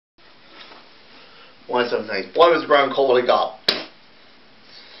One of those things. Boy was growing cold and up.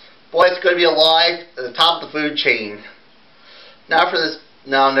 Boy's going to be alive at the top of the food chain. Next for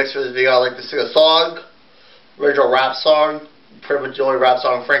this video, I'd like to sing a song. Original rap song. Pretty much the only rap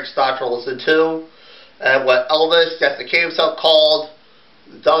song Frank Sinatra listened to. And what Elvis, that's the king himself, called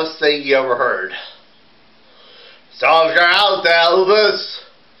the dumbest thing you ever heard. So if you're out there, Elvis,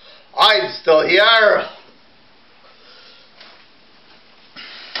 I'm still here.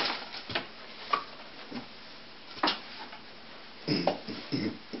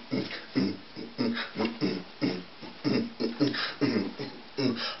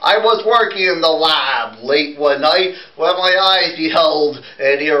 I was working in the lab late one night when my eyes beheld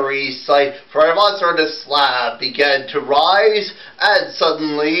an eerie sight, for a monster on the slab began to rise, and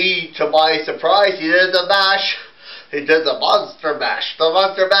suddenly, to my surprise, he did the mash. He did the monster mash. The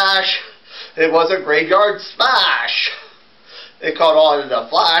monster mash. It was a graveyard smash. It caught on in a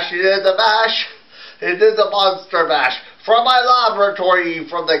flash. He did the mash. He did the monster mash. From my laboratory,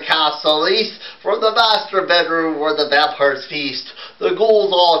 from the castle east, from the master bedroom where the vampires feast, the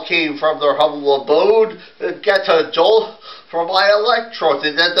ghouls all came from their humble abode to get a jolt from my electrodes.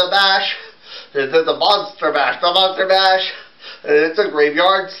 They did the mash, they did the monster mash, and it's a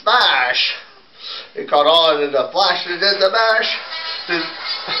graveyard smash. It caught on in a flash, they did the mash.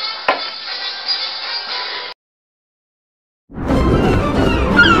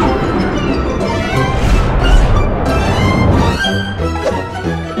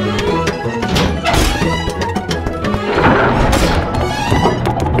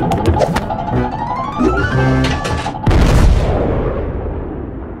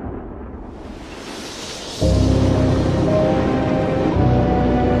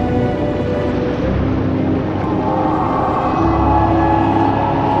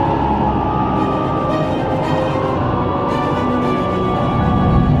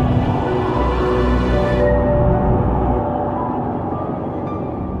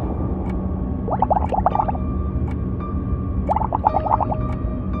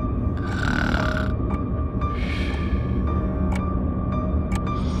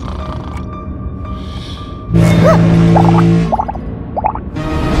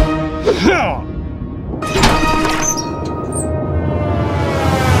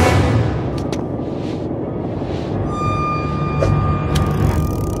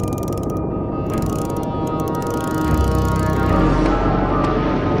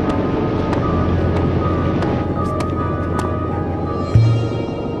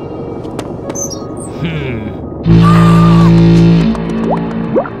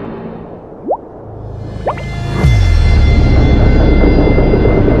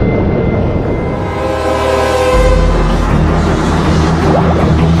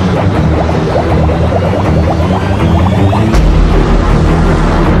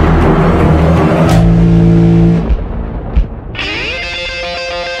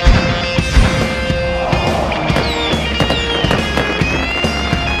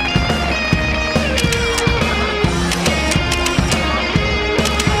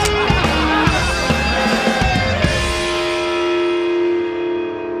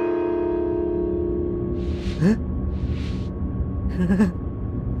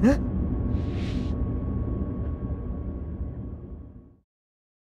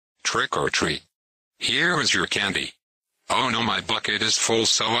 Trick or treat. Here is your candy. Oh no, my bucket is full,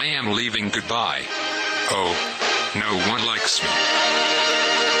 so I am leaving. Goodbye. Oh, no one likes me.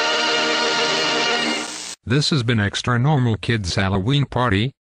 This has been Extra Normal Kids Halloween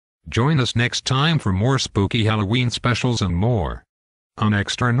Party. Join us next time for more spooky Halloween specials and more on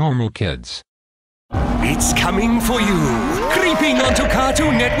Extra Normal Kids. It's coming for you, creeping onto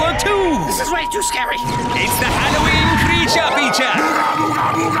Cartoon Network 2. This is way too scary. It's the Halloween Creature Feature.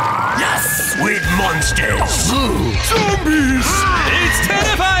 Yes, with monsters. Zombies. It's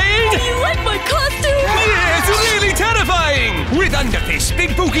terrifying. Do you like my costume? Yes, really terrifying. With Underfist,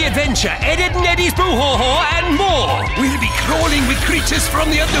 Big Boogie Adventure, Ed, Edd and Eddy's Boo Haw Haw, and more. We'll be crawling with creatures from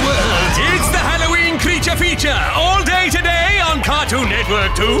the underworld. It's the Halloween Creature Feature, all day today on Cartoon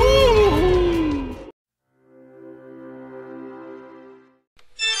Network 2.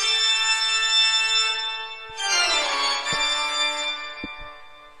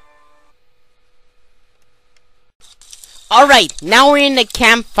 Alright, now we're in the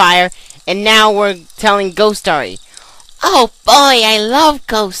campfire, and now we're telling ghost stories. Oh boy, I love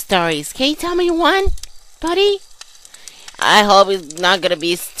ghost stories. Can you tell me one, buddy? I hope it's not gonna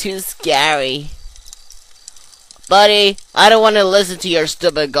be too scary. Buddy, I don't want to listen to your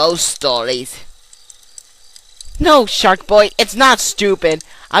stupid ghost stories. No, Shark Boy, it's not stupid.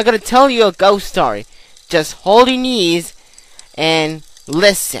 I'm gonna tell you a ghost story. Just hold your knees and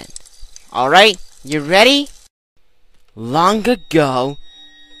listen. Alright? You ready? Long ago,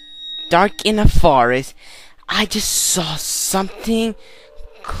 dark in a forest, I just saw something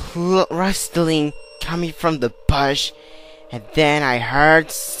rustling coming from the bush, and then I heard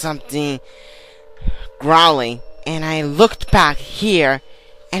something growling, and I looked back here,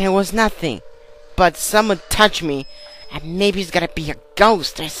 and it was nothing, but someone touched me, and maybe it's gonna be a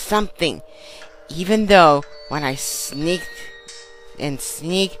ghost or something. Even though when I sneaked,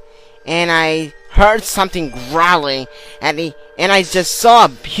 and I heard something growling, and I just saw a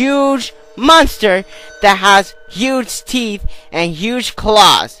huge monster that has huge teeth and huge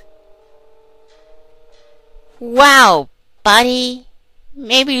claws. Wow, buddy.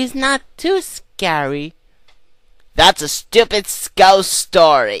 Maybe it's not too scary. That's a stupid ghost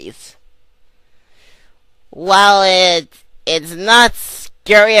stories. Well, it's not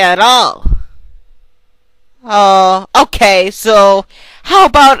scary at all. Oh, okay, so how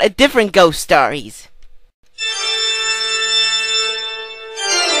about a different ghost stories?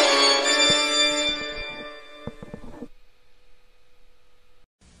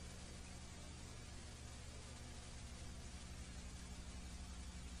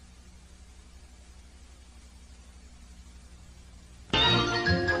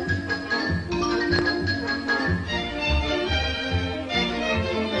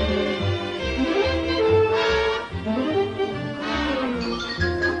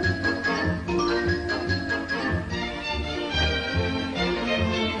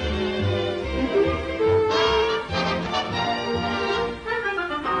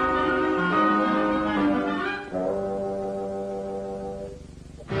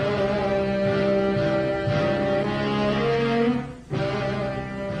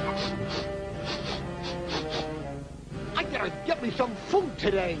 Get me some food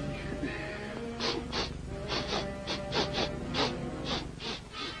today.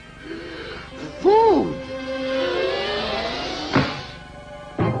 Food!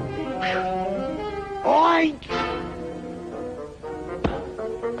 Oink!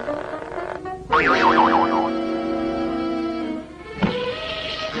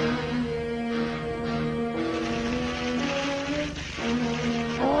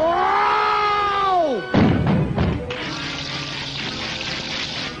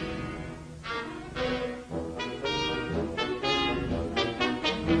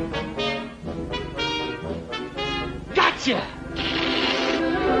 Gotcha!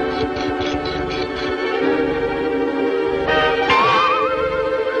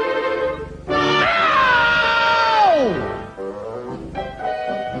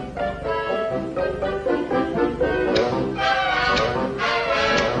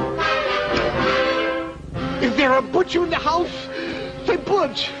 Is there a butcher in the house? Say,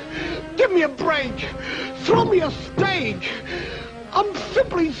 Butch, give me a break. Throw me a steak. I'm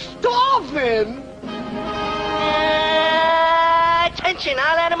simply starving. Attention,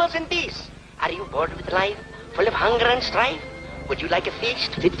 all animals and beasts. Are you bored with life, full of hunger and strife? Would you like a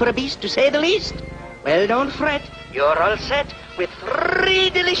feast fit for a beast, to say the least? Well, don't fret. You're all set with 3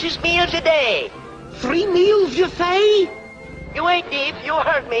 delicious meals a day. 3 meals, you say? You ain't deep, you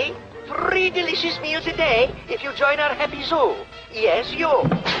heard me. 3 delicious meals a day if you join our happy zoo. Yes, you.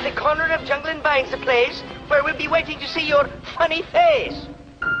 The corner of Jungle and Vine's the place where we'll be waiting to see your funny face.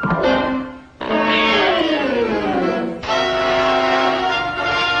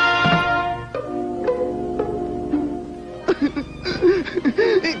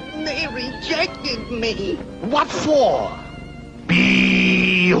 They rejected me. What for?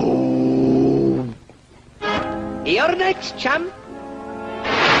 Behold. You're next, chum.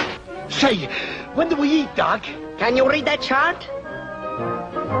 Say, when do we eat, Doc? Can you read that chart?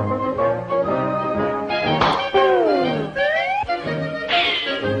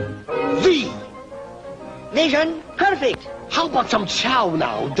 V. Vision, perfect. How about some chow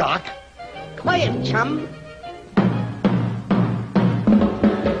now, Doc? Quiet, chum.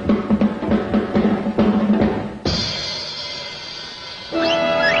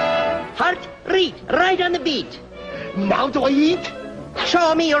 Heart, read, right on the beat. Now do I eat?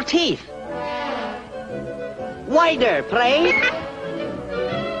 Show me your teeth. Wider, pray.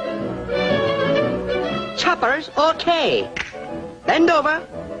 Choppers, okay. Bend over.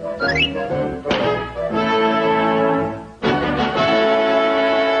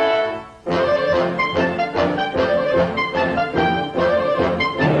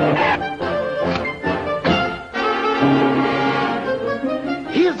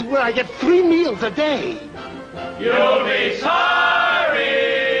 Here's where I get 3 meals a day. You'll be sorry.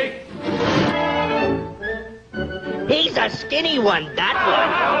 He's a skinny one, that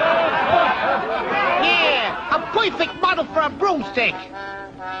one. Yeah, a perfect model for a broomstick.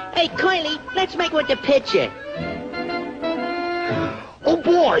 Hey, Coily, let's make one to picture. Oh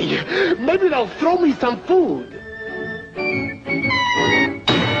boy, maybe they'll throw me some food.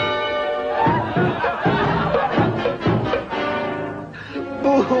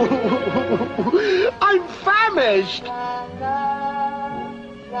 I'm famished.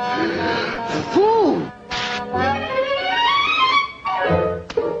 Food.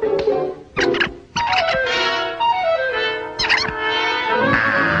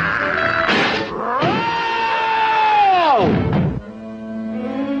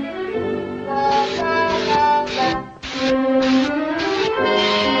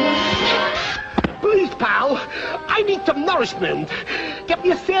 Please, pal, I need some nourishment. Get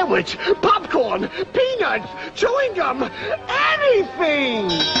me a sandwich, popcorn, peanuts, chewing gum, anything!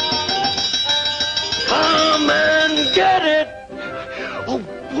 Come and get it! Oh,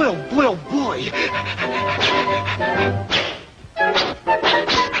 boy, oh boy, oh boy.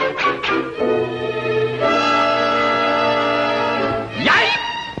 Yipe!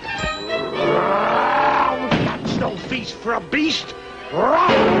 That's no feast for a beast.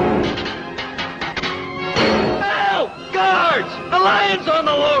 Oh, guards! The lion's on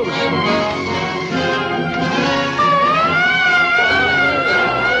the loose!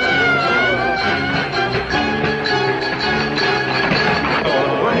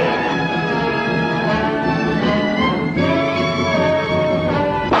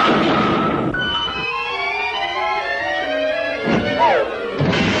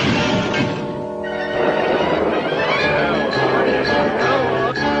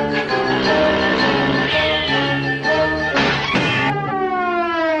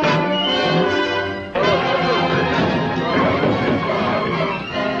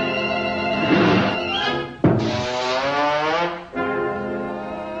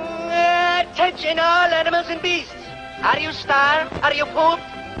 Attention all animals and beasts! Are you starved? Are you pooped?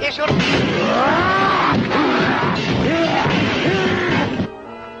 Is your...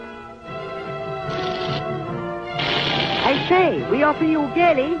 I say, we offer you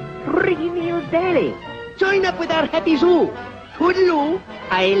galley, 3 meals daily. Join up with our happy zoo. Toodaloo,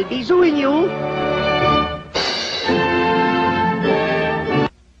 I'll be zooing you.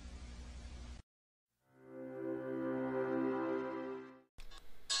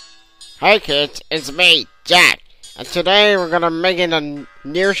 Hey kids, it's me, Jack, and today we're gonna make it a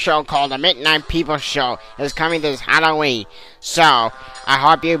new show called The Midnight People Show. It's coming this Halloween, so I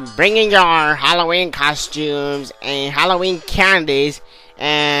hope you bring in your Halloween costumes and Halloween candies,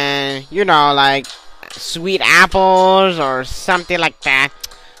 and you know, like sweet apples or something like that.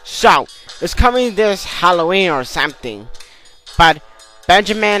 So it's coming this Halloween or something, but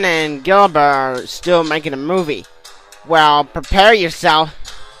Benjamin and Gilbert are still making a movie. Well, prepare yourself.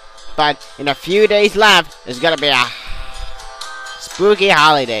 But in a few days left, it's gonna be a spooky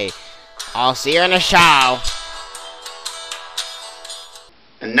holiday. I'll see you in the show.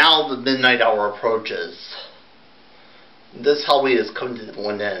 And now the midnight hour approaches. This Halloween is coming to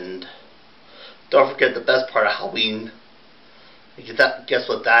one end. Don't forget the best part of Halloween. Guess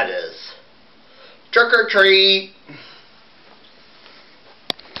what that is? Trick or treat!